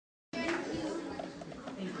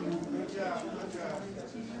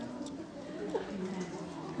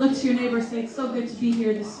Look to your neighbor and say, it's so good to be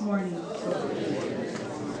here this morning.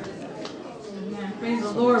 Amen. Praise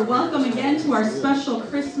the Lord. Welcome again to our special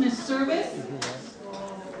Christmas service.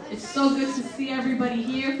 It's so good to see everybody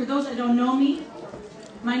here. For those that don't know me,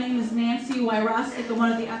 my name is Nancy Wyrostik. I'm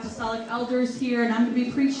one of the apostolic elders here, and I'm going to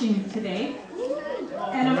be preaching today.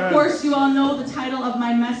 And of course, you all know the title of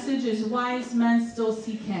my message is Wise Men Still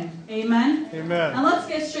Seek Him. Amen? Amen. Now let's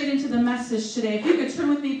get straight into the message today. If you could turn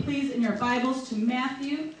with me, please, in your Bibles to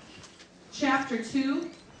Matthew chapter 2.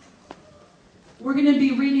 We're going to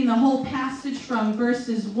be reading the whole passage from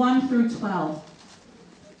verses 1 through 12.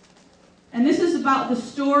 And this is about the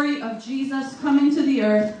story of Jesus coming to the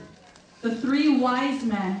earth, the three wise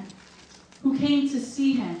men who came to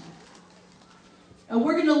see him. And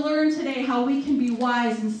we're going to learn today how we can be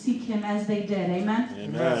wise and seek him as they did. Amen?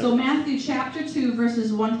 Amen. So Matthew chapter 2,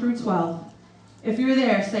 verses 1 through 12. If you're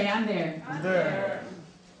there, say, I'm there. I'm there.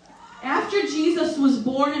 After Jesus was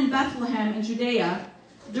born in Bethlehem in Judea,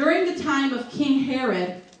 during the time of King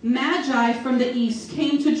Herod, Magi from the east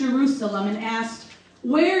came to Jerusalem and asked,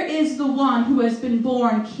 "Where is the one who has been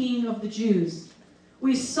born King of the Jews?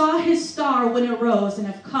 We saw his star when it rose and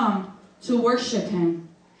have come to worship him."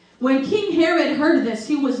 When King Herod heard this,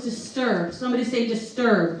 he was disturbed. Somebody say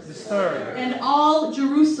disturbed. Disturbed. And all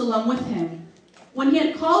Jerusalem with him. When he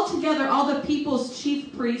had called together all the people's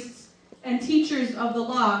chief priests and teachers of the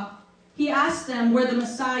law, he asked them where the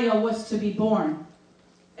Messiah was to be born.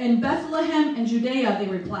 "In Bethlehem in Judea," they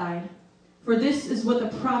replied, "for this is what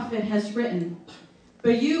the prophet has written.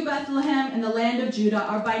 But you, Bethlehem, in the land of Judah,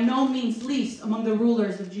 are by no means least among the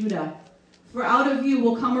rulers of Judah. For out of you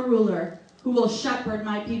will come a ruler who will shepherd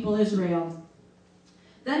my people Israel."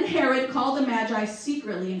 Then Herod called the Magi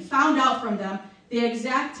secretly and found out from them the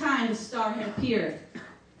exact time the star had appeared.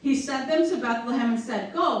 He sent them to Bethlehem and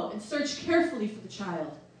said, "Go and search carefully for the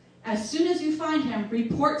child. As soon as you find him,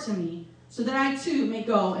 report to me, so that I too may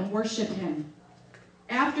go and worship him."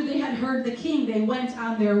 After they had heard the king, they went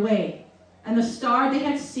on their way. And the star they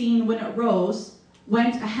had seen when it rose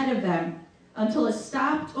went ahead of them until it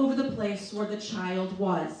stopped over the place where the child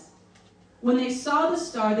was. When they saw the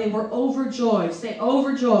star, they were overjoyed. Say,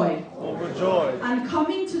 overjoyed. Overjoyed. On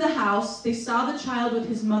coming to the house, they saw the child with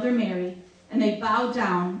his mother Mary, and they bowed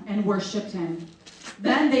down and worshipped him.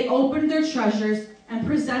 Then they opened their treasures and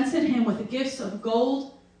presented him with gifts of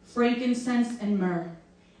gold, frankincense, and myrrh.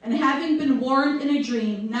 And having been warned in a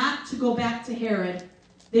dream not to go back to Herod,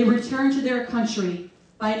 they returned to their country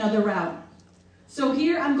by another route. So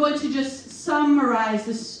here I'm going to just summarize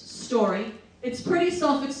this story. It's pretty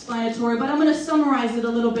self-explanatory, but I'm going to summarize it a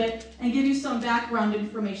little bit and give you some background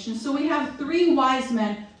information. So we have three wise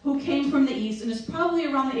men who came from the east, and it's probably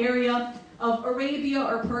around the area of Arabia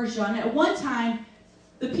or Persia. And at one time,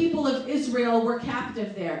 the people of Israel were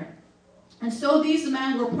captive there. And so these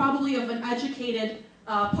men were probably of an educated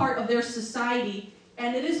part of their society.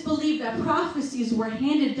 And it is believed that prophecies were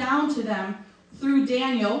handed down to them through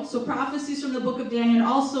Daniel. So prophecies from the book of Daniel, and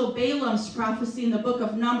also Balaam's prophecy in the book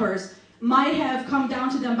of Numbers, might have come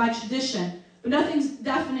down to them by tradition. But nothing's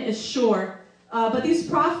definite is sure. But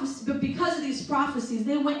because of these prophecies,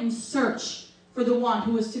 they went in search for the one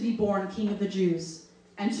who was to be born King of the Jews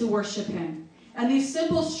and to worship him. And these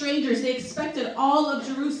simple strangers, they expected all of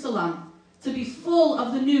Jerusalem to be full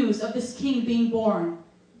of the news of this king being born.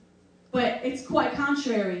 But it's quite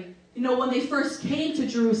contrary. You know, when they first came to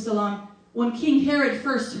Jerusalem, when King Herod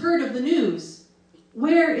first heard of the news,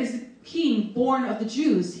 "Where is the king born of the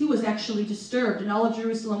Jews?" he was actually disturbed, and all of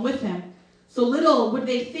Jerusalem with him. So little would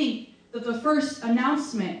they think that the first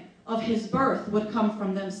announcement of his birth would come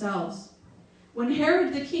from themselves. When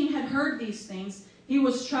Herod the king had heard these things, he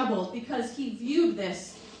was troubled because he viewed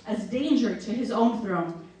this as danger to his own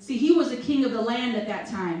throne. See, he was a king of the land at that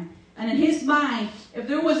time. And in his mind, if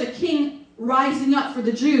there was a king rising up for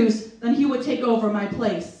the Jews, then he would take over my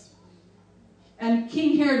place. And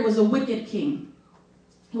King Herod was a wicked king.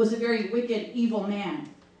 He was a very wicked, evil man.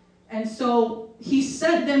 And so he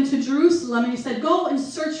sent them to Jerusalem, and he said, "Go and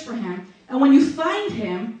search for him. And when you find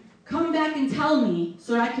him, come back and tell me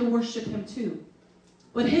so that I can worship him too."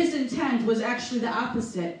 But his intent was actually the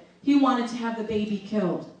opposite. He wanted to have the baby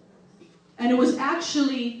killed. And it was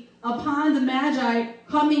actually upon the Magi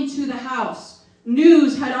coming to the house,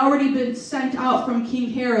 news had already been sent out from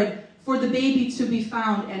King Herod for the baby to be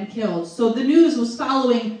found and killed. So the news was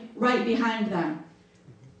following right behind them.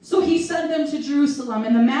 So he sent them to Jerusalem,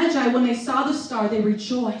 and the Magi, when they saw the star, they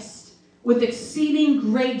rejoiced with exceeding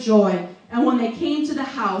great joy. And when they came to the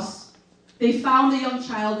house, they found the young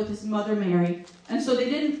child with his mother Mary. And so they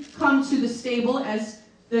didn't come to the stable as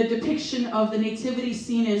the depiction of the nativity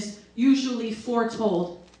scene is usually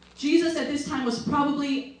foretold. Jesus at this time was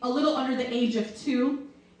probably a little under the age of 2,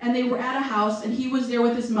 and they were at a house, and he was there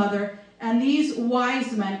with his mother, and these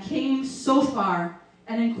wise men came so far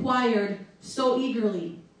and inquired so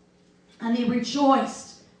eagerly, and they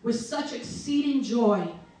rejoiced with such exceeding joy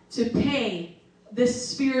to pay this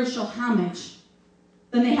spiritual homage.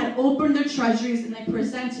 Then they had opened their treasuries, and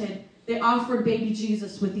they offered baby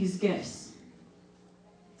Jesus with these gifts.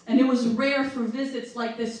 And it was rare for visits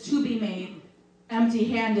like this to be made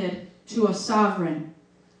empty-handed to a sovereign.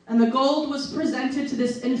 And the gold was presented to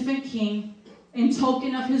this infant king in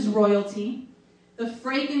token of his royalty. The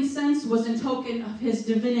frankincense was in token of his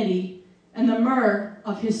divinity, and the myrrh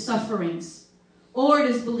of his sufferings. Or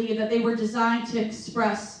it is believed that they were designed to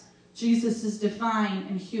express Jesus' divine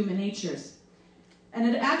and human natures. And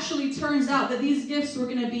it actually turns out that these gifts were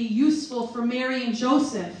going to be useful for Mary and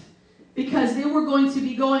Joseph, because they were going to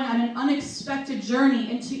be going on an unexpected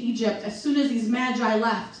journey into Egypt as soon as these magi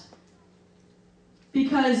left.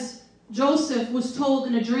 Because Joseph was told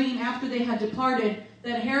in a dream after they had departed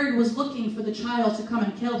that Herod was looking for the child to come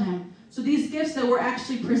and kill him. So these gifts that were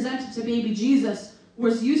actually presented to baby Jesus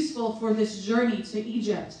was useful for this journey to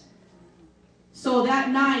Egypt. So that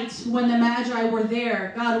night when the Magi were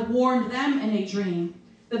there, God warned them in a dream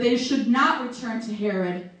that they should not return to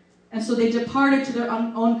Herod. And so they departed to their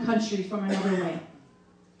own country from another way.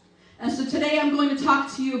 And so today I'm going to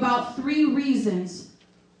talk to you about 3 reasons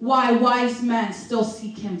why wise men still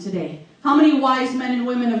seek him today. How many wise men and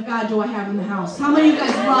women of God do I have in the house? How many of you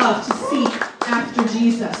guys love to seek after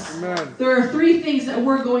Jesus? Amen. There are 3 things that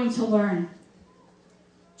we're going to learn.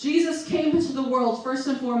 Jesus came into the world, first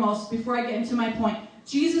and foremost, before I get into my point,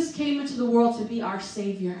 Jesus came into the world to be our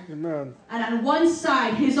Savior. Amen. And on one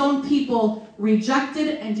side, his own people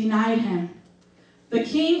rejected and denied him. The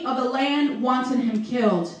king of the land wanted him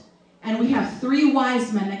killed. And we have 3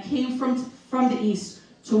 wise men that came from the east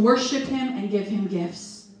to worship him and give him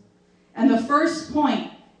gifts. And the first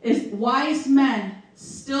point is wise men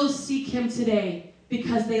still seek him today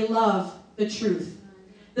because they love the truth.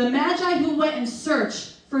 The Magi who went in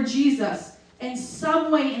search for Jesus, in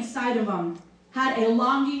some way inside of them, had a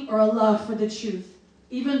longing or a love for the truth.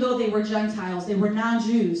 Even though they were Gentiles, they were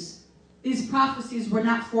non-Jews. These prophecies were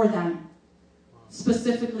not for them,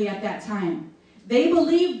 specifically at that time. They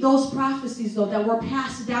believed those prophecies, though, that were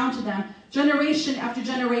passed down to them generation after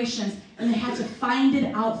generation, and they had to find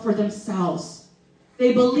it out for themselves.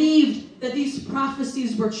 They believed that these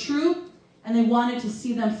prophecies were true, and they wanted to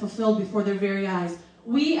see them fulfilled before their very eyes.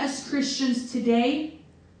 We as Christians today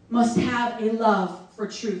must have a love for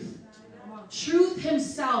truth. Truth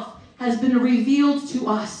himself has been revealed to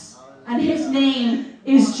us, and his name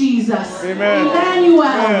is Jesus. Amen. Emmanuel,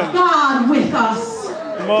 Amen. God with us.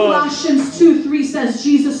 Colossians 2:3 says,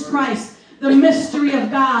 Jesus Christ, the mystery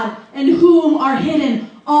of God, in whom are hidden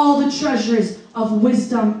all the treasures of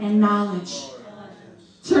wisdom and knowledge.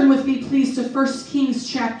 Turn with me, please, to 1 Kings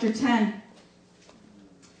chapter 10.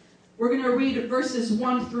 We're going to read verses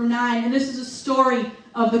 1 through 9, and this is a story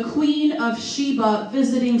of the Queen of Sheba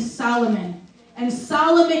visiting Solomon. And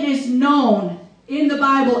Solomon is known in the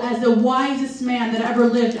Bible as the wisest man that ever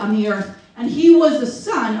lived on the earth. And he was the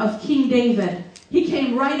son of King David. He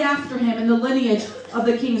came right after him in the lineage of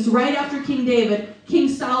the kings. Right after King David, King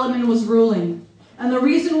Solomon was ruling. And the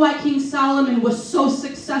reason why King Solomon was so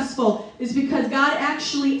successful is because God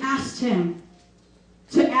actually asked him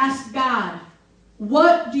to ask God,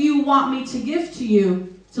 what do you want me to give to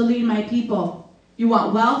you to lead my people? You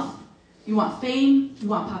want wealth? You want fame? You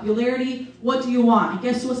want popularity? What do you want? And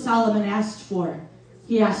guess what Solomon asked for?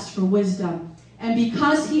 He asked for wisdom. And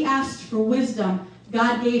because he asked for wisdom,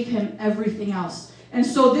 God gave him everything else. And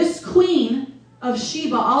so this queen of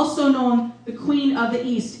Sheba, also known the Queen of the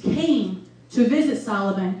East, came to visit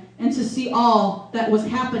Solomon and to see all that was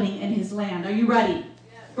happening in his land. Are you ready?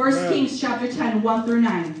 1 Kings chapter 10, 1 through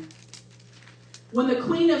 9. When the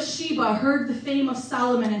Queen of Sheba heard the fame of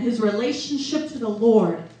Solomon and his relationship to the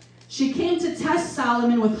Lord, she came to test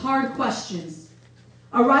Solomon with hard questions.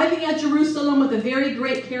 Arriving at Jerusalem with a very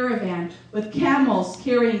great caravan, with camels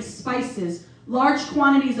carrying spices, large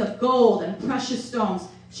quantities of gold and precious stones,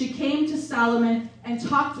 she came to Solomon and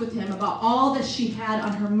talked with him about all that she had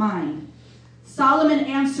on her mind. Solomon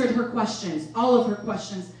answered her questions, all of her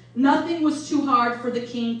questions. Nothing was too hard for the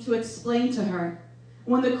king to explain to her.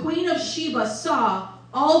 When the Queen of Sheba saw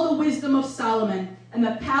all the wisdom of Solomon and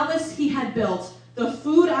the palace he had built, the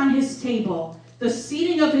food on his table, the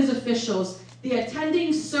seating of his officials, the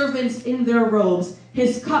attending servants in their robes,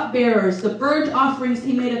 his cupbearers, the burnt offerings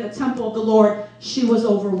he made at the temple of the Lord, she was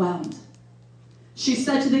overwhelmed. She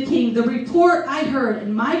said to the king, the report I heard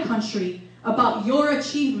in my country about your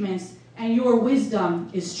achievements and your wisdom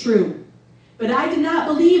is true. But I did not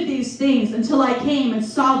believe these things until I came and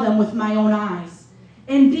saw them with my own eyes.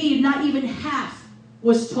 Indeed, not even half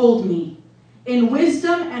was told me. In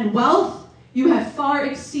wisdom and wealth, you have far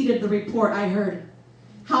exceeded the report I heard.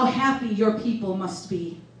 How happy your people must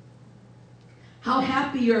be. How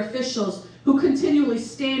happy your officials who continually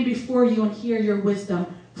stand before you and hear your wisdom.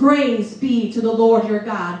 Praise be to the Lord your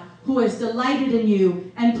God, who has delighted in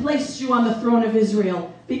you and placed you on the throne of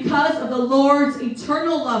Israel. Because of the Lord's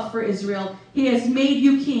eternal love for Israel, he has made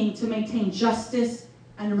you king to maintain justice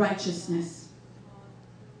and righteousness.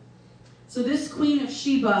 So this queen of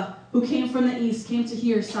Sheba, who came from the east, came to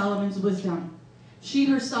hear Solomon's wisdom. She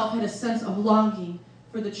herself had a sense of longing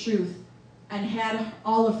for the truth and had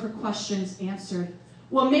all of her questions answered.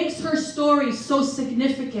 What makes her story so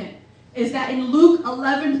significant is that in Luke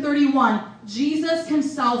 11:31, Jesus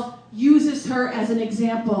himself uses her as an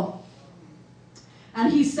example.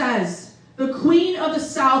 And he says, the queen of the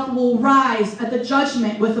south will rise at the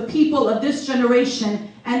judgment with the people of this generation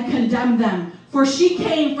and condemn them. For she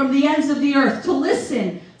came from the ends of the earth to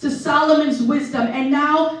listen to Solomon's wisdom, and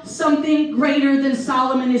now something greater than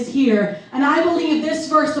Solomon is here. And I believe this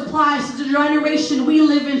verse applies to the generation we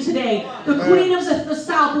live in today. The queen of the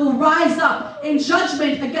south will rise up in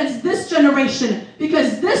judgment against this generation,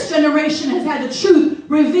 because this generation has had the truth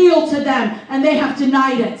revealed to them, and they have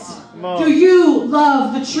denied it. Do you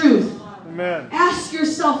love the truth? Amen. Ask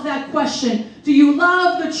yourself that question. Do you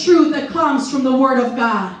love the truth that comes from the Word of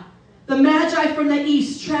God? The Magi from the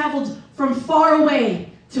east traveled from far away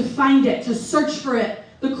to find it, to search for it.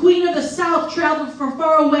 The queen of the south traveled from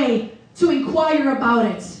far away to inquire about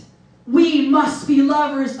it. We must be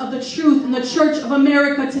lovers of the truth in the Church of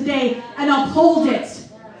America today and uphold it.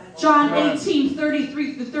 John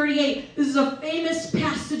 18:33-38. This is a famous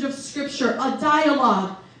passage of Scripture, a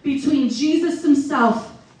dialogue between Jesus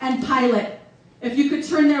himself and Pilate. If you could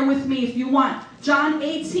turn there with me if you want. John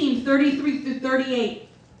 18:33-38.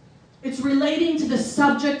 It's relating to the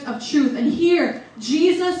subject of truth. And here,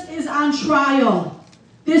 Jesus is on trial.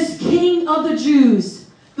 This King of the Jews,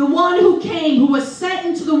 the one who came, who was sent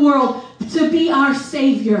into the world to be our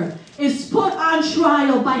Savior, is put on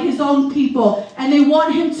trial by his own people, and they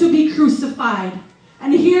want him to be crucified.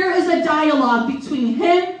 And here is a dialogue between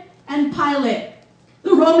him and Pilate,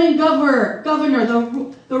 the Roman governor,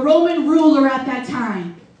 the Roman ruler at that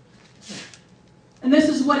time. And this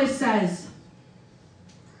is what it says.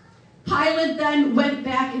 Pilate then went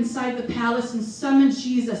back inside the palace and summoned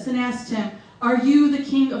Jesus and asked him, "Are you the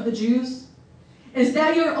king of the Jews?" "Is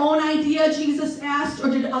that your own idea?" Jesus asked, "or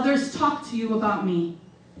did others talk to you about me?"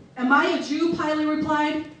 "Am I a Jew?" Pilate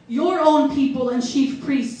replied. "Your own people and chief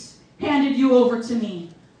priests handed you over to me.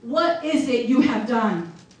 What is it you have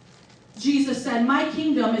done?" Jesus said, "My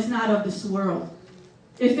kingdom is not of this world.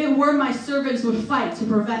 If it were, my servants would fight to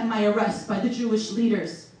prevent my arrest by the Jewish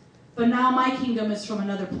leaders. But now my kingdom is from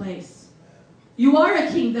another place." "You are a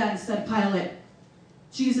king then," said Pilate.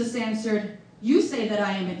 Jesus answered, "You say that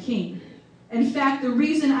I am a king. In fact, the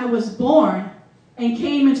reason I was born and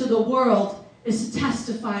came into the world is to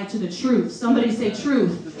testify to the truth." Somebody say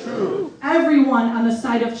truth. The truth. "Everyone on the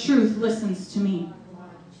side of truth listens to me."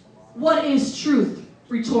 "What is truth?"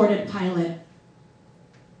 retorted Pilate.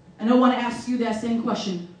 And I want to ask you that same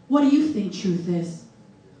question. What do you think truth is?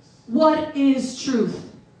 What is truth?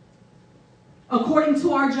 According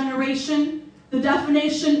to our generation, the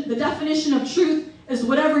definition of truth is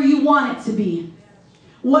whatever you want it to be.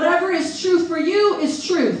 Whatever is truth for you is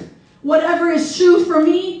truth. Whatever is true for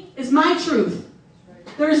me is my truth.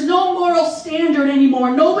 There is no moral standard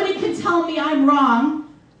anymore. Nobody can tell me I'm wrong,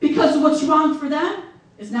 because what's wrong for them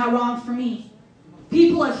is not wrong for me.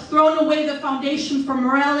 People have thrown away the foundation for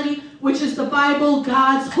morality, which is the Bible,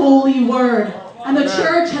 God's holy word. And the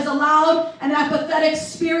church has allowed an apathetic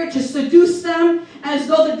spirit to seduce them, as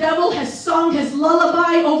though the devil has sung his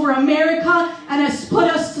lullaby over America and has put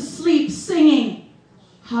us to sleep singing,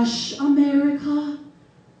 "Hush, America,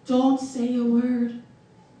 don't say a word.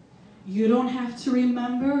 You don't have to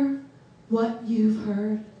remember what you've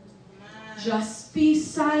heard. Just be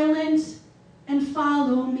silent and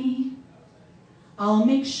follow me. I'll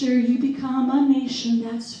make sure you become a nation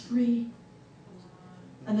that's free."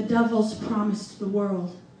 And the devil's promise to the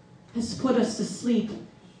world has put us to sleep.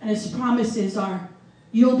 And his promises are,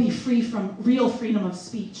 you'll be free from real freedom of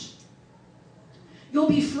speech. You'll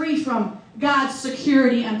be free from God's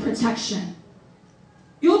security and protection.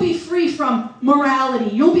 You'll be free from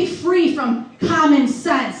morality. You'll be free from common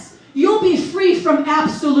sense. You'll be free from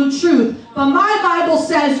absolute truth. But my Bible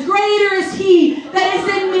says, greater is he that is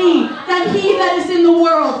in me than he that is in the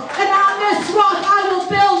world. And on this rock I will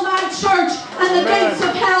build my church,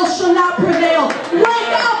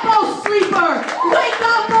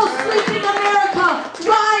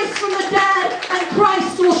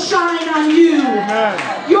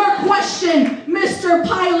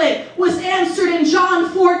 it was answered in John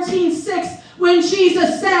 14:6 when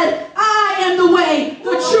Jesus said, I am the way,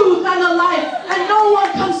 the truth, and the life, and no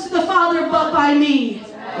one comes to the Father but by me.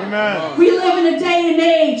 Amen. We live in a day and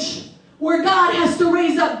age where God has to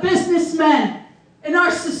raise up businessmen in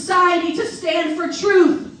our society to stand for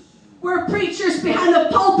truth, where preachers behind the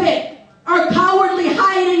pulpit are cowardly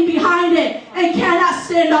hiding behind it and cannot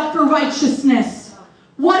stand up for righteousness.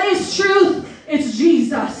 What is truth? It's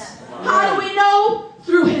Jesus. How do we know?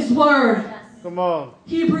 Through His Word. Come on.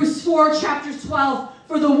 Hebrews 4, chapter 12.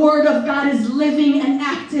 For the Word of God is living and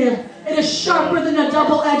active. It is sharper than a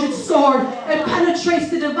double-edged sword. It penetrates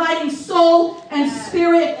the dividing soul and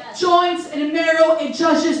spirit, joints and marrow. It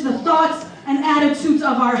judges the thoughts and attitudes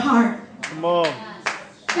of our heart. Come on.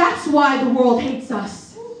 That's why the world hates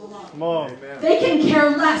us. Come on. They can care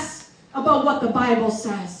less about what the Bible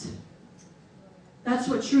says. That's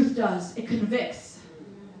what truth does. It convicts.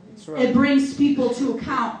 That's right. It brings people to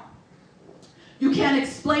account. You can't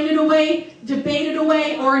explain it away, debate it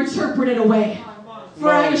away, or interpret it away. For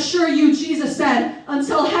I assure you, Jesus said,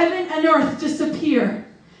 until heaven and earth disappear,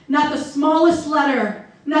 not the smallest letter,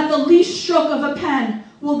 not the least stroke of a pen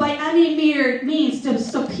will by any mere means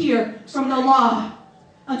disappear from the law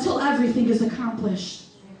until everything is accomplished.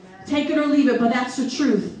 Take it or leave it, but that's the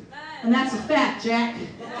truth. And that's a fact, Jack.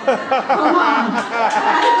 Come on.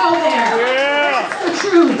 Gotta go there. Yeah. That's the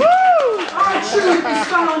truth. Woo! Our truth is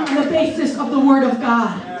found on the basis of the Word of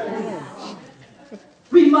God.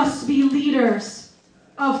 We must be leaders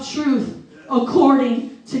of truth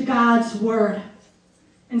according to God's Word.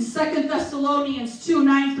 In 2 Thessalonians 2,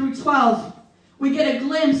 9 through 12, we get a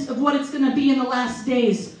glimpse of what it's going to be in the last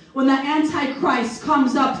days. When the Antichrist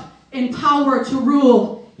comes up in power to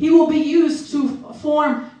rule, he will be used to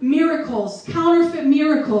form miracles, counterfeit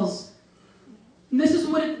miracles. And this is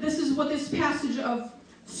what this passage of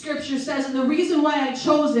Scripture says. And the reason why I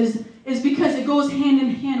chose it is because it goes hand in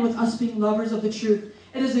hand with us being lovers of the truth.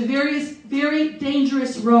 It is a very, very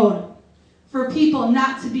dangerous road for people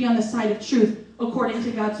not to be on the side of truth according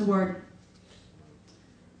to God's Word.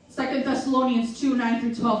 2 Thessalonians 2, 9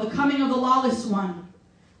 through 12. The coming of the lawless one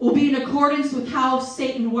will be in accordance with how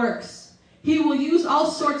Satan works. He will use all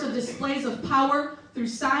sorts of displays of power through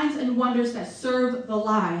signs and wonders that serve the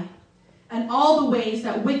lie, and all the ways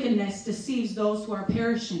that wickedness deceives those who are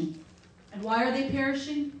perishing. And why are they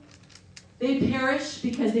perishing? They perish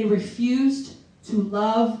because they refused to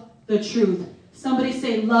love the truth. Somebody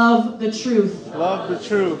say, love the truth. Love the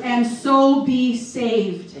truth. And so be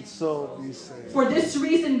saved. And so be saved. For this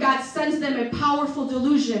reason, God sends them a powerful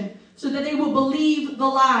delusion so that they will believe the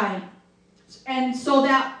lie, and so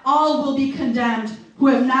that all will be condemned who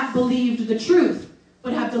have not believed the truth,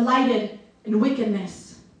 but have delighted in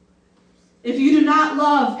wickedness. If you do not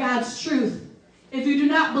love God's truth, if you do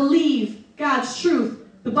not believe God's truth,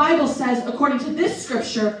 the Bible says, according to this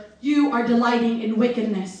scripture, you are delighting in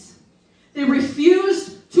wickedness. They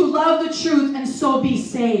refused to love the truth and so be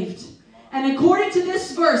saved. And according to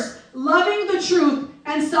this verse, loving the truth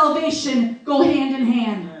and salvation go hand in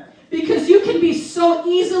hand. Because you can be so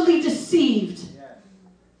easily deceived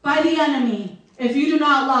by the enemy if you do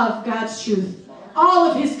not love God's truth. All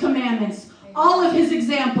of His commandments, all of His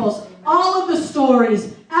examples, all of the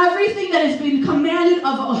stories, everything that has been commanded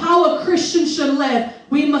of how a Christian should live,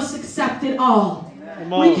 we must accept it all.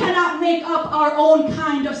 We cannot make up our own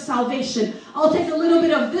kind of salvation. I'll take a little bit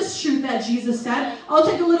of this truth that Jesus said. I'll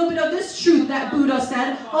take a little bit of this truth that Buddha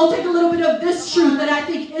said. I'll take a little bit of this truth that I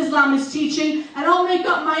think Islam is teaching, and I'll make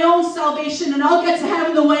up my own salvation, and I'll get to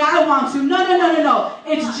heaven the way I want to. No.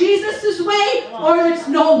 It's Jesus' way, or it's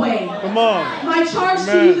no way. Come on. My charge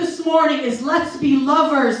to you this morning is let's be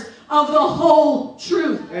lovers of the whole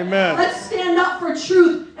truth. Amen. Let's stand up for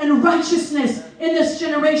truth and righteousness in this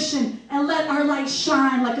generation and let our light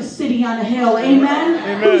shine like a city on a hill. Amen?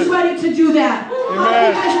 Amen. Who's ready to do that? How many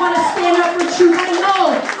of you guys want to stand up for truth? I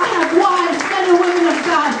know I have wives, men and women of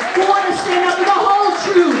God who want to stand up for the whole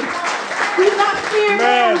truth. We do not fear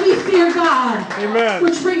man, we fear God. Amen.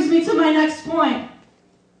 Which brings me to my next point.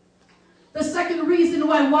 The second reason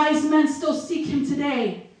why wise men still seek Him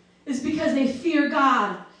today is because they fear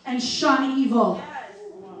God and shun evil.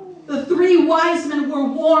 The 3 wise men were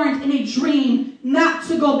warned in a dream not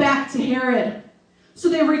to go back to Herod. So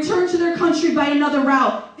they returned to their country by another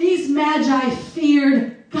route. These magi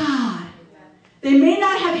feared God. They may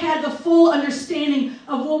not have had the full understanding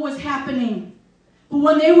of what was happening, but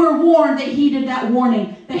when they were warned, they heeded that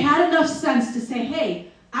warning. They had enough sense to say,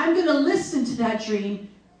 hey, I'm going to listen to that dream,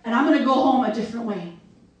 and I'm going to go home a different way.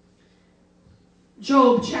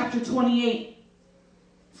 Job chapter 28.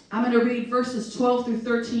 I'm going to read verses 12 through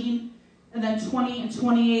 13, and then 20 and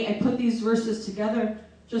 28. I put these verses together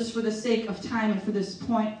just for the sake of time and for this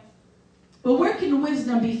point. But where can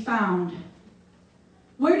wisdom be found?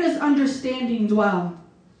 Where does understanding dwell?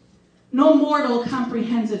 No mortal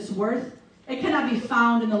comprehends its worth. It cannot be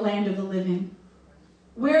found in the land of the living.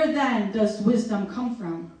 Where then does wisdom come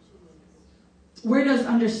from? Where does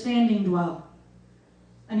understanding dwell?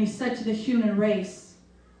 And he said to the human race,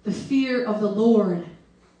 the fear of the Lord,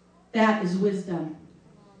 that is wisdom.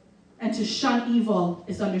 And to shun evil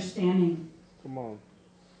is understanding. Come on.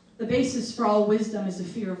 The basis for all wisdom is the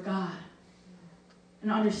fear of God.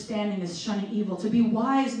 And understanding is shunning evil. To be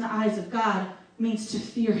wise in the eyes of God means to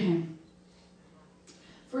fear him.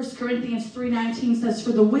 1 Corinthians 3:19 says,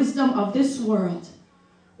 for the wisdom of this world,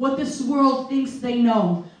 what this world thinks they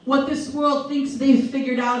know, what this world thinks they've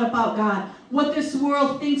figured out about God, what this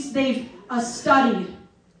world thinks they've studied,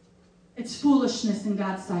 it's foolishness in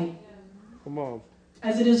God's sight. Come on.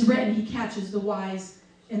 As it is written, he catches the wise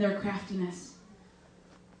in their craftiness.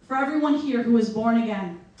 For everyone here who is born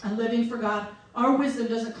again and living for God, our wisdom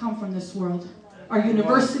doesn't come from this world. Our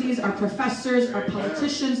universities, our professors, our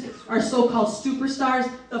politicians, our so-called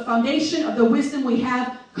superstars, the foundation of the wisdom we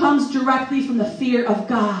have comes directly from the fear of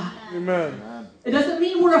God. Amen. It doesn't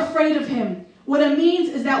mean we're afraid of him. What it means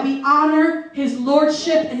is that we honor his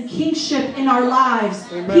lordship and kingship in our lives.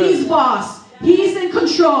 Amen. He's boss. He's in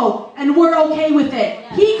control, and we're okay with it.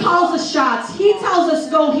 He calls the shots. He tells us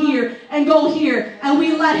go here, and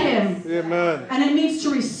we let him. Amen. And it means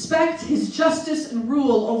to respect his justice and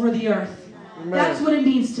rule over the earth. Amen. That's what it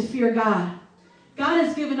means to fear God. God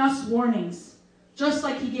has given us warnings, just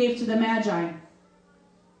like he gave to the Magi.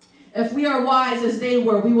 If we are wise as they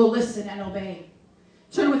were, we will listen and obey.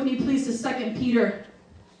 Turn with me, please, to 2 Peter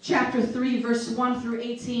chapter 3, verse 1 through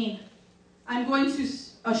 18. I'm going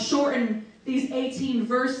to shorten these 18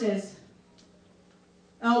 verses.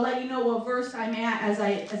 I'll let you know what verse I'm at as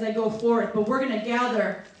I go forward. But we're going to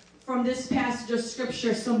gather from this passage of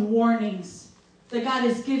Scripture some warnings that God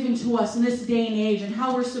has given to us in this day and age, and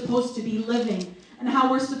how we're supposed to be living, and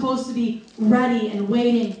how we're supposed to be ready and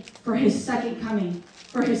waiting for his second coming,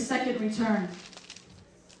 for his second return.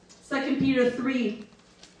 2 Peter 3,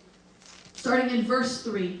 starting in verse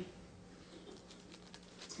 3.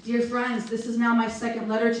 Dear friends, this is now my second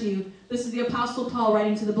letter to you. This is the Apostle Paul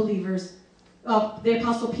writing to the believers. The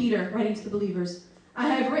Apostle Peter writing to the believers. I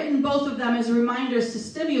have written both of them as reminders to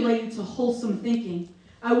stimulate you to wholesome thinking.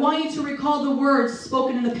 I want you to recall the words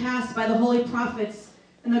spoken in the past by the holy prophets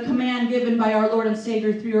and the command given by our Lord and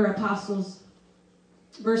Savior through your apostles.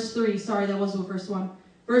 Verse 3, sorry, that was verse 1.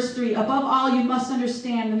 Verse 3, above all you must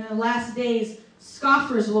understand, in the last days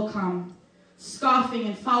scoffers will come, scoffing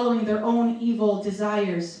and following their own evil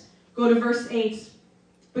desires. Go to verse 8.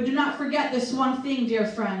 But do not forget this one thing, dear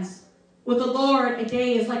friends. With the Lord, a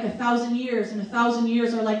day is like 1,000 years, and 1,000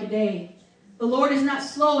 years are like a day. The Lord is not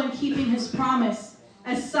slow in keeping his promise,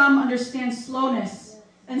 as some understand slowness.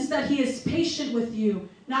 Instead, he is patient with you,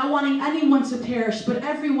 not wanting anyone to perish, but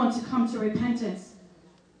everyone to come to repentance.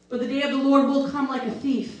 But the day of the Lord will come like a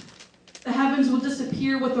thief. The heavens will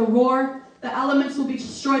disappear with a roar, the elements will be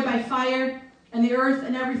destroyed by fire, and the earth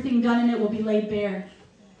and everything done in it will be laid bare.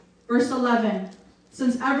 Verse 11,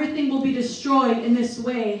 since everything will be destroyed in this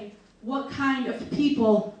way, what kind of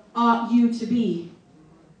people ought you to be?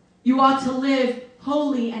 You ought to live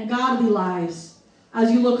holy and godly lives as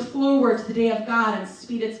you look forward to the day of God and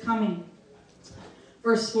speed its coming.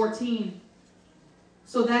 Verse 14,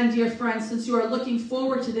 so then, dear friends, since you are looking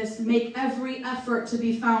forward to this, make every effort to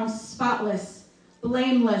be found spotless,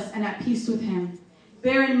 blameless, and at peace with him.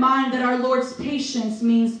 Bear in mind that our Lord's patience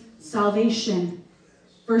means salvation.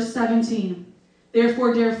 Verse 17,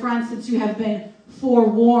 therefore, dear friends, since you have been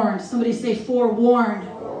forewarned, somebody say forewarned.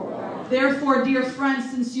 Therefore, dear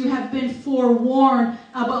friends, since you have been forewarned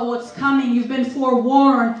about what's coming, you've been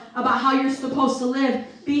forewarned about how you're supposed to live,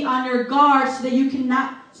 be on your guard so that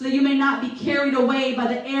you may not be carried away by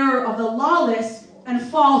the error of the lawless and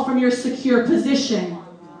fall from your secure position.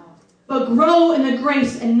 But grow in the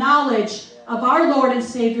grace and knowledge of our Lord and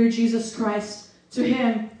Savior Jesus Christ. To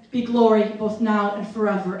him be glory both now and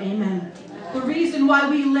forever. Amen. The reason why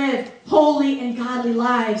we live holy and godly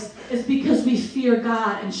lives is because we fear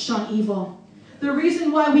God and shun evil. The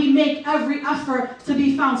reason why we make every effort to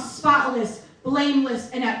be found spotless, blameless,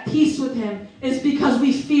 and at peace with him is because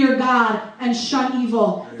we fear God and shun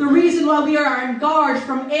evil. The reason why we are on guard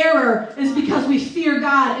from error is because we fear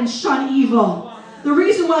God and shun evil. The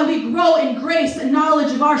reason why we grow in grace and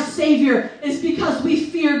knowledge of our Savior is because we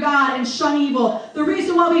fear God and shun evil. The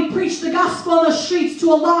reason why we preach the gospel on the streets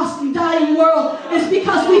to a lost and dying world is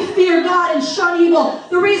because we fear God and shun evil.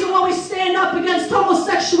 The reason why we stand up against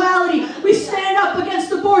homosexuality, we stand up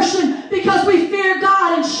against the abortion because we fear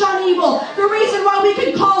God and shun evil. The reason why we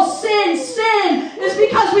can call sin, sin is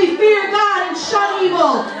because we fear God and shun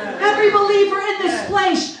evil. Every believer in this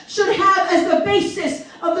place should have as the basis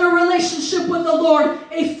of their relationship with the Lord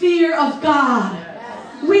a fear of God.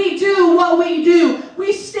 We do what we do.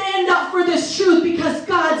 We stand up for this truth because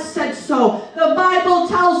God said so. The Bible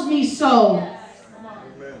tells me so.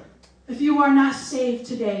 If you are not saved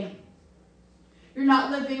today, you're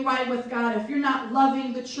not living right with God, if you're not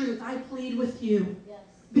loving the truth, I plead with you,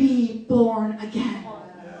 be born again.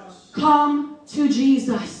 Come to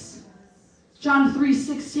Jesus. John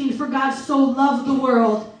 3:16, for God so loved the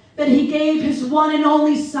world that he gave his one and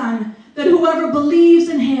only Son, that whoever believes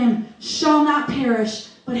in him shall not perish,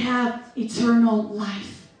 but have eternal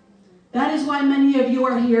life. That is why many of you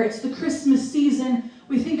are here. It's the Christmas season.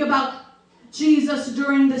 We think about Jesus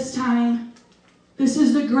during this time. This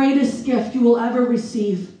is the greatest gift you will ever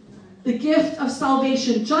receive. The gift of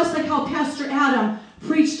salvation. Just like how Pastor Adam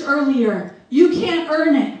preached earlier. You can't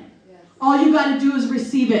earn it. All you got to do is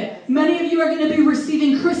receive it. Many of you are going to be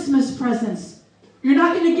receiving Christmas presents. You're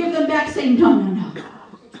not going to give them back saying, no.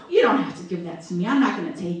 You don't have to give that to me. I'm not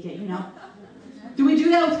going to take it, Do we do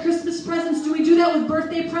that with Christmas presents? Do we do that with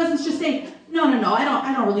birthday presents? Just say, no,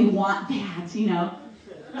 I don't really want that,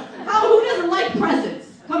 Who doesn't like presents?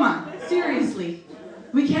 Come on, seriously.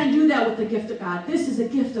 We can't do that with the gift of God. This is a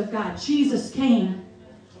gift of God. Jesus came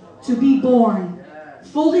to be born,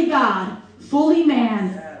 fully God, fully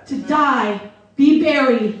man, to die, be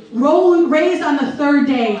buried, raised on the third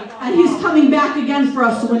day, and he's coming back again for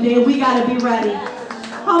us one day. We got to be ready.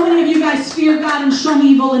 How many of you guys fear God and shun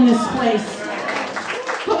evil in this place?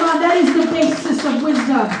 Come on, that is the basis of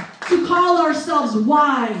wisdom. To call ourselves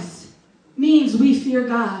wise means we fear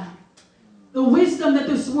God. The wisdom that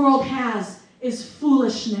this world has is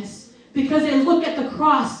foolishness because they look at the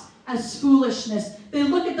cross as foolishness. They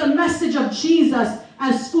look at the message of Jesus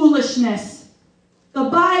as foolishness. The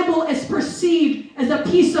Bible is perceived as a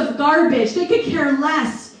piece of garbage. They could care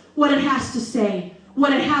less what it has to say,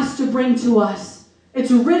 what it has to bring to us.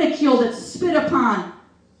 It's ridiculed, it's spit upon.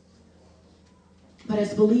 But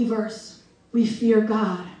as believers, we fear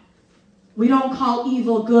God. We don't call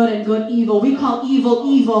evil good and good evil. We call evil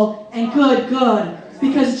evil and good good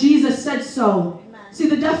because Jesus said so. See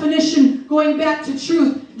the definition going back to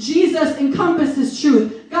truth. Jesus encompasses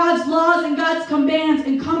truth. God's laws and God's commands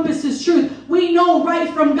encompasses truth. We know right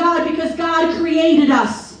from God because God created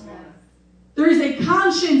us. There is a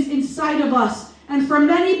conscience inside of us. And for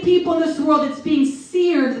many people in this world, it's being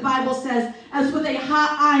seared, the Bible says, as with a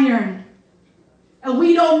hot iron. And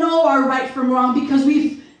we don't know our right from wrong because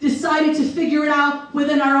we've decided to figure it out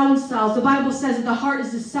within our own selves. The Bible says that the heart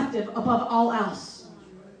is deceptive above all else.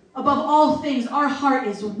 Above all things, our heart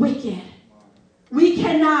is wicked. We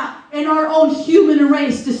cannot, in our own human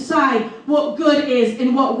race, decide what good is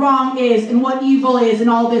and what wrong is and what evil is and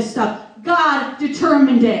all this stuff. God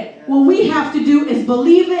determined it. What we have to do is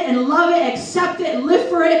believe it and love it, accept it, live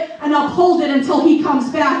for it, and uphold it until he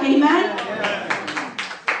comes back. Amen?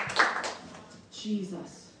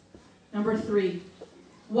 Jesus. Number 3.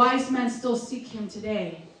 Wise men still seek him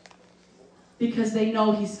today because they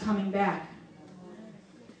know he's coming back.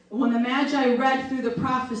 When the Magi read through the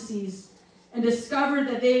prophecies and discovered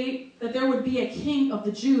that there would be a king of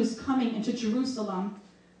the Jews coming into Jerusalem,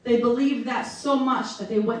 they believed that so much that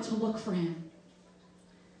they went to look for him.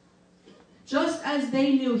 Just as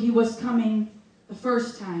they knew he was coming the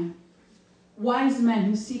first time, wise men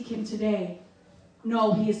who seek him today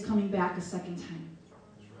know he is coming back a second time.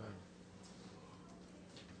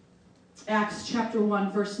 Acts chapter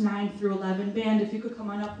 1, verse 9 through 11. Band, if you could come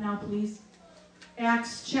on up now, please.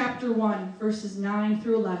 Acts chapter 1, verses 9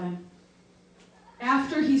 through 11.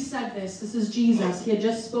 After he said this is Jesus. He had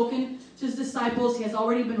just spoken to his disciples. He has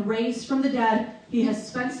already been raised from the dead. He has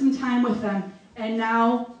spent some time with them. And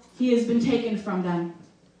now he has been taken from them.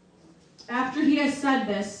 After he has said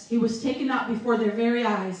this, he was taken up before their very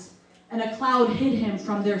eyes, and a cloud hid him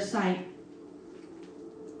from their sight.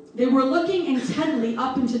 They were looking intently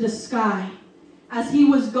up into the sky as he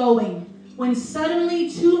was going, when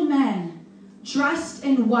suddenly 2 men, dressed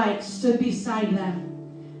in white, stood beside them.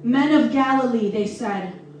 Men of Galilee, they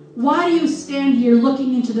said, why do you stand here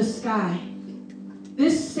looking into the sky?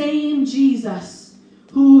 This same Jesus,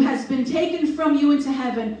 who has been taken from you into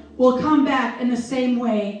heaven, will come back in the same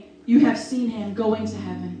way you have seen him go into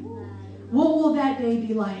heaven. What will that day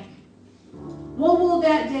be like? What will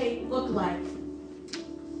that day look like?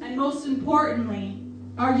 And most importantly,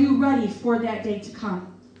 are you ready for that day to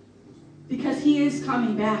come? Because he is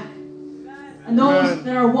coming back. And those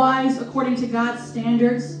that are wise according to God's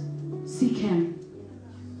standards, seek him.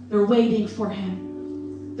 They're waiting for him.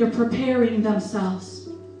 They're preparing themselves.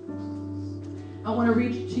 I want to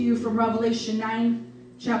read to you from Revelation 9,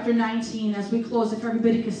 chapter 19, as we close. If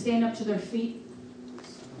everybody could stand up to their feet.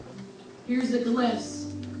 Here's a glimpse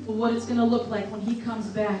of what it's going to look like when he comes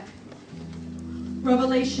back.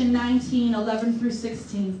 Revelation 19, 11 through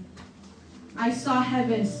 16. I saw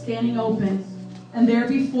heaven standing open, and there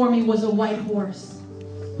before me was a white horse,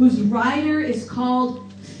 whose rider is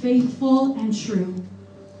called Faithful and True.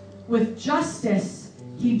 With justice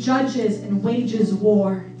he judges and wages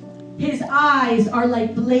war. His eyes are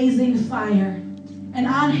like blazing fire, and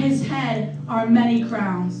on his head are many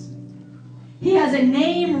crowns. He has a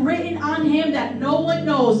name written on him that no one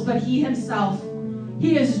knows but he himself.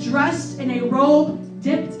 He is dressed in a robe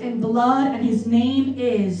dipped in blood, and his name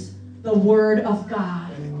is the Word of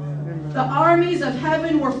God. The armies of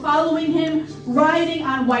heaven were following him, riding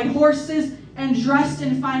on white horses and dressed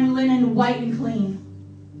in fine linen, white and clean.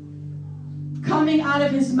 Coming out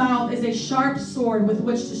of his mouth is a sharp sword with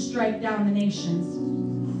which to strike down the nations.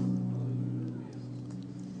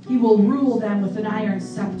 He will rule them with an iron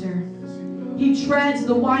scepter. He treads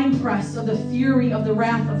the winepress of the fury of the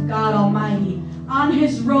wrath of God Almighty. On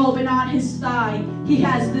his robe and on his thigh he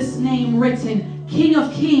has this name written, King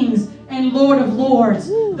of Kings and Lord of Lords.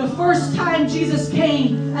 The first time Jesus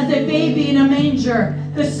came as a baby in a manger.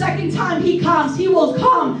 The second time he comes, he will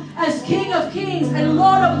come as King of Kings and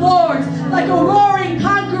Lord of Lords, like a roaring,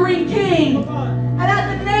 conquering king. And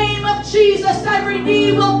at the name of Jesus, every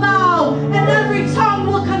knee will bow and every tongue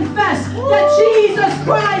will confess that Jesus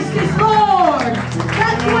Christ is Lord.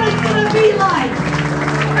 That's what it's going to be like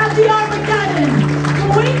at the Armageddon.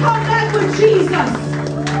 When we come back with Jesus,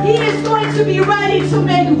 he is going to be ready to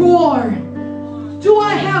make war. Do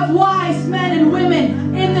I have wise men and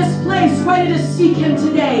women in this place ready to seek him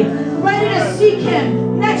today? Ready to seek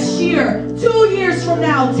him next year, 2 years from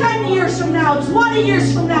now, 10 years from now, 20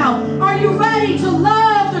 years from now? Are you ready to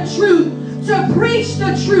love the truth, to preach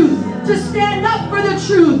the truth, to stand up for the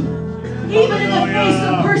truth, even in the face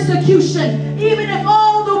of persecution, even if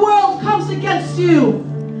all the world comes against you?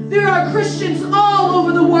 There are Christians all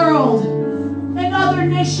over the world, in other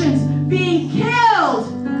nations, being killed,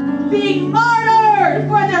 being martyred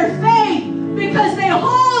for their faith because they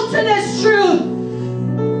hold to this truth.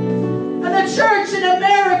 And the church in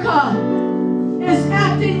America is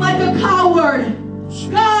acting like a coward.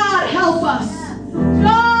 God help us.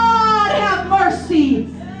 God have mercy.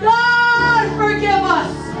 God forgive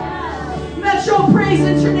us. Metro Praise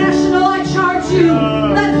International, I charge you.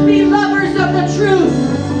 Let's be lovers of the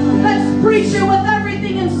truth. Let's preach it with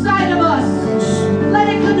everything inside of us. Let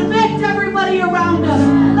it convict everybody around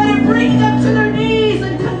us. Let it bring them to their knees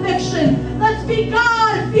in conviction. Let's be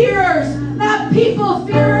God-fearers, not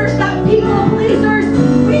people-fearers, not people-pleasers.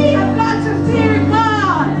 We have got to fear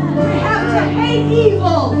God. We have to hate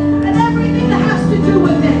evil and everything that has to do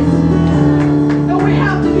with it. And we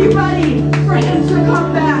have to be ready for him to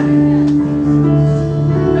come back.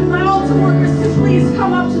 If my altar workers could please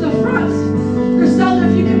come up to the front. Griselda,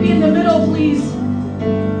 if you can be in the middle, please.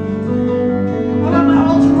 I want my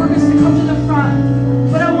altar workers to come to the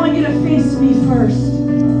front, but I want you to face me first.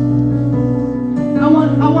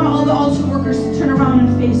 I want all the altar workers to turn around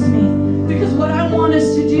and face me, because what I want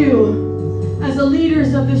us to do as the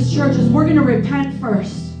leaders of this church is we're going to repent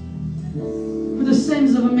first for the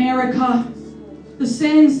sins of America, the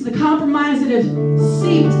sins, the compromise that have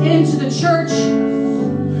seeped into the church.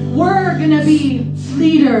 We're going to be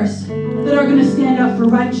leaders that are going to stand up for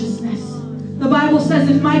righteousness. The Bible says,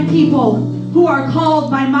 if my people who are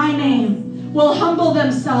called by my name will humble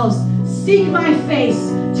themselves, seek my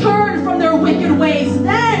face, turn from their wicked ways,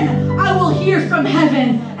 then I will hear from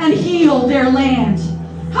heaven and heal their land.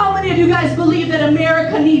 How many of you guys believe that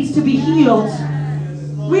America needs to be healed?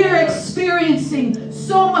 We are experiencing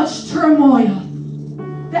so much turmoil.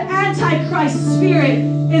 The Antichrist spirit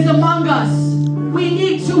is among us. We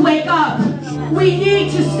need to wake up. We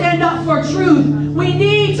need to stand up for truth. We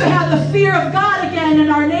need to have the fear of God again in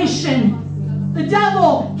our nation. The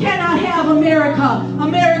devil cannot have America.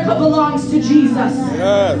 America belongs to Jesus.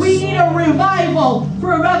 Yes. We need a revival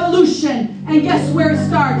for a revolution. And guess where it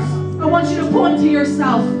starts? I want you to point to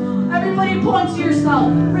yourself. Everybody point to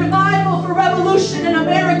yourself. Revival for revolution in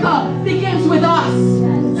America begins with us.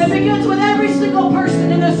 It begins with every single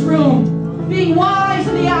person in this room being wise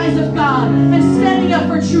in the eyes of God and standing up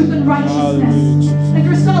for truth and righteousness. And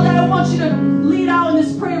Griselda, I want you to lead out in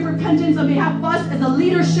this prayer of repentance on behalf of us as a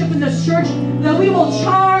leadership in this church, that we will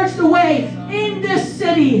charge the way in this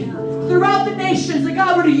city, throughout the nations, that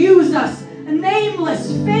God would use us, a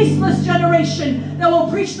nameless, faceless generation that will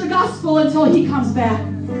preach the gospel until he comes back.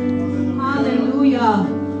 Hallelujah.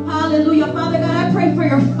 Hallelujah. Hallelujah. Father God, I pray for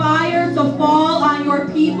your fire to fall on your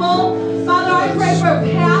people. Father, I pray for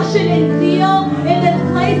passion and zeal in this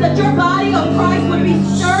place, that your body of Christ would be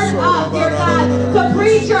stirred up, dear God, to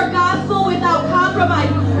preach your gospel without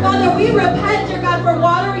compromise. Father, we repent, dear God, for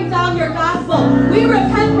watering down your gospel. We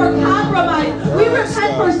repent for compromise. We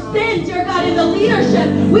repent for sin, dear God, in the leadership.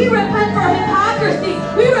 We repent for hypocrisy.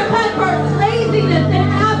 We repent for laziness and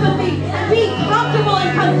apathy and being comfortable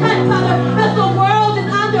and content, Father, as the world is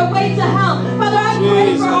on their way to hell. Father, I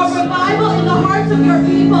pray for a revival in the hearts of your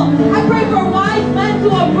people. I pray for wise men to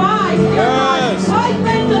arise, dear God. Wise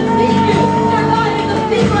men to seek you, dear God, in the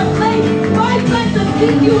secret place. Wise men to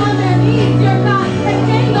seek you on their knees, dear God, and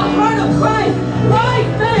gain the heart of Christ.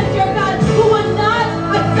 Wise men, dear God, who would not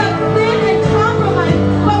accept sin and compromise,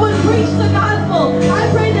 but would preach the gospel. I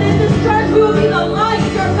pray that in this church we will be the light,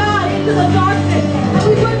 dear God, into the darkness, and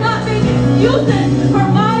we would not make excuses for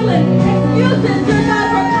violence, excuses, dear God,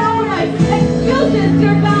 for compromise, excuses,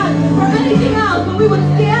 dear God, for anything else, but we would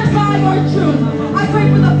stand by your truth. I pray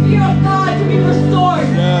for the fear of God to be restored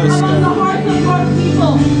among the hearts of your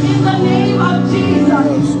people, in the name of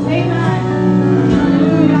Jesus. Amen.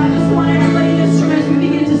 Hallelujah. I just want everybody in this room, as we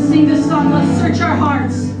begin to sing this song, let's search our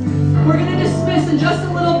hearts. We're going to dismiss in just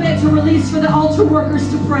a little bit to release for the altar workers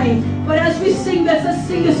to pray. But as we sing this, let's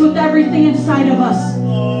sing this with everything inside of us.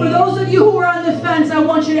 For those of you who are on the fence, I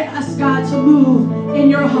want you to ask God to move in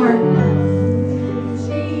your heart.